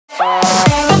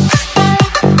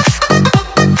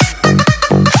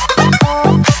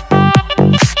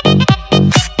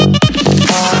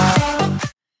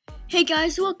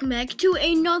guys, welcome back to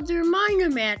another Minor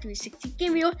Math 360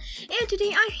 game video, and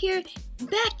today I'm here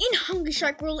back in Hungry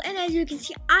Shark World, and as you can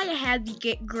see, I have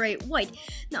the great white.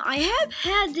 Now, I have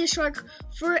had this shark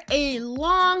for a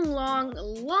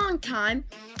long time,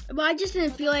 but I just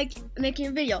didn't feel like making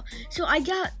a video. So I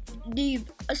got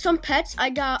some pets. I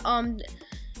got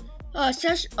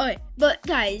but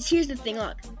guys, here's the thing.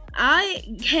 Look, I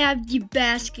have the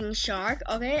basking shark,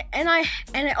 okay, and I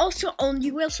also own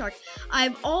the whale shark. I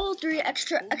have all three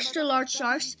extra large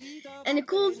sharks, and the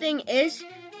cool thing is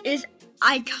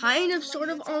I kind of sort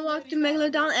of unlocked the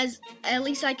megalodon, as at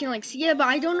least I can see it, but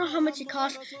I don't know how much it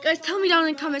costs. Guys, tell me down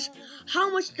in the comments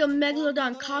how much the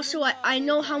megalodon costs, so I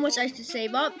know how much I have to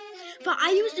save up. But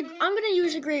I'm gonna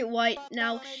use a great white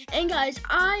now, and guys,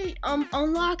 I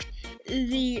unlocked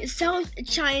the South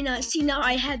China Sea. Now,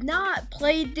 I have not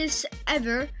played this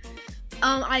ever.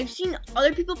 I've seen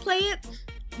other people play it,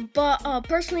 but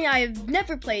personally, I've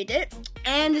never played it,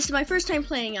 and this is my first time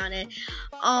playing on it.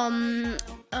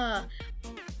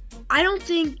 I don't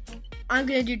think I'm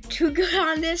gonna do too good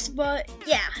on this, but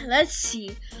yeah, let's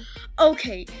see.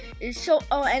 Okay, so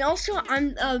and also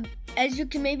I'm as you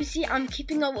can maybe see, I'm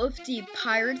keeping up with the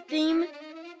pirate theme,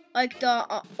 like the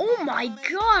oh my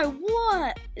god,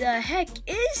 what the heck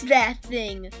is that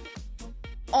thing?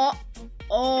 Oh,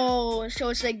 so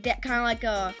it's like that kind of like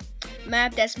a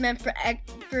map that's meant for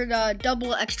the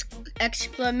double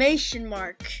exclamation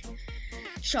mark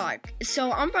shark.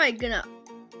 So I'm probably gonna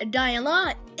die a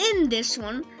lot in this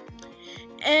one,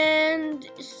 and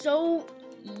so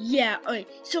yeah. Okay,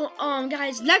 so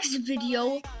guys, next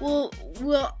video will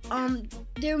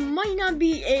there might not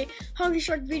be a Hungry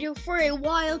Shark video for a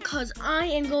while, cause I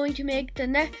am going to make the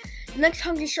next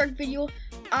Hungry Shark video.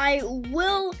 I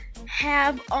will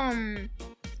have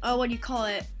what do you call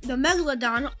it, the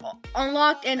megalodon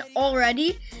unlocked and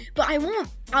already, but I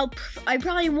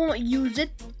probably won't use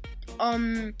it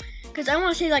because I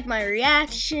want to say my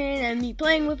reaction and me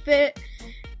playing with it.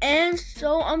 And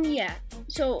so yeah,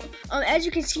 so as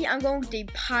you can see, I'm going with the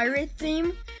pirate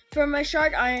theme for my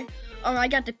shark. I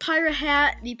got the pirate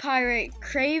hat, the pirate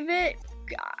cravat,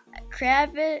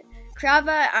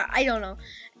 I don't know,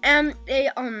 and a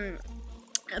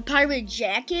pirate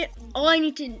jacket. All I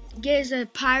need to get is a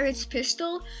pirate's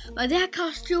pistol, but that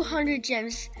costs 200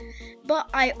 gems. But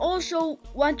I also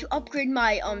want to upgrade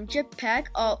my jetpack.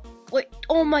 Wait,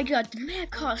 oh my god, the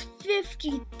map costs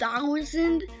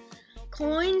 50,000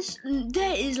 coins.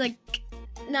 That is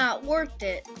not worth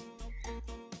it.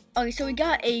 Okay, so we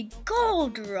got a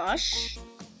gold rush.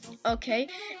 Okay,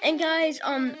 and guys,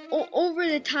 over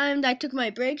the time that I took my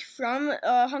break from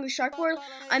Hungry Shark World,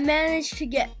 I managed to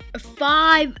get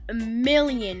 5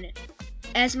 million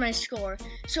as my score.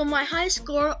 So my high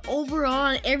score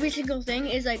overall on every single thing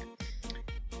is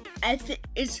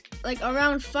it's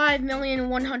around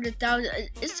 5,100,000.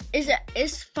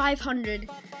 It's 500.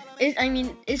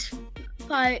 It's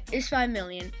 5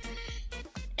 million.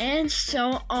 And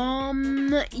so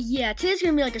yeah, today's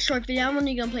gonna be a short video. I'm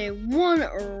only gonna play one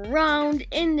round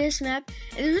in this map.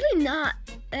 And there's really not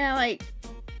a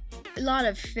lot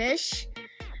of fish.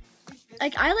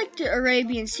 I like the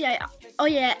Arabian Sea. Oh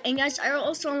yeah, and guys, I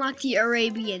also unlocked the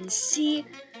Arabian Sea.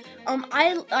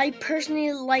 I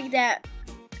personally like that,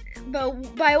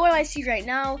 but by what I see right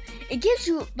now, it gives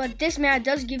you, but this map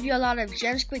does give you a lot of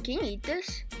gems. Quick, can you eat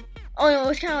this? Oh no,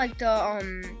 it's kind of like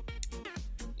the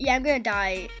yeah, I'm gonna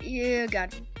die. Yeah,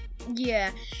 god.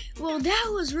 Yeah. Well, that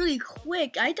was really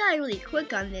quick. I died really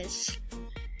quick on this.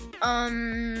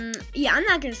 Yeah, I'm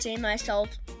not gonna say myself.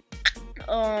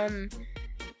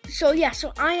 So yeah,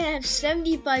 so I have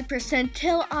 75%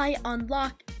 till I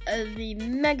unlock the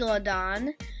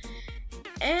megalodon.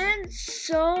 And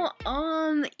so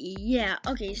yeah.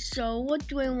 Okay, so what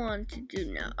do I want to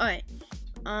do now? Alright.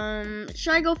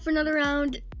 Should I go for another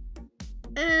round?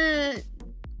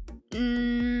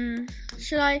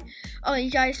 Should I? Oh,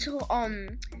 you guys, so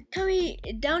tell me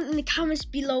down in the comments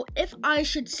below if I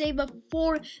should save up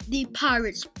for the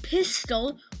pirate's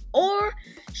pistol, or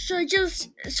should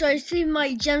I save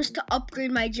my gems to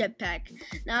upgrade my jetpack?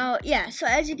 Now, yeah, so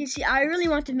as you can see, I really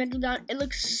want the megalodon. It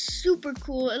looks super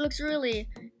cool. It looks really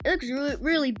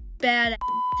bad,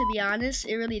 to be honest.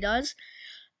 It really does.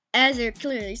 As it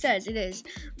clearly says, it is.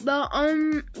 But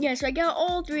yeah, so I got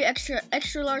all three extra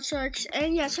large sharks,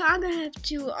 and yeah, so I'm gonna have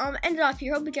to end it off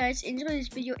here. Hope you guys enjoyed this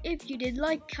video. If you did,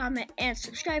 like, comment, and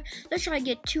subscribe. Let's try to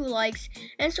get 2 likes.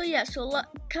 And so yeah, so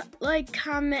like,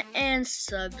 comment, and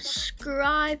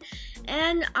subscribe,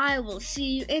 and I will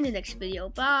see you in the next video.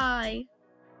 Bye.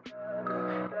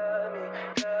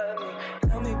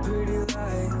 Tell me pretty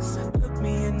lies, look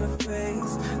me in the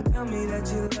face, tell me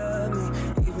that you love me.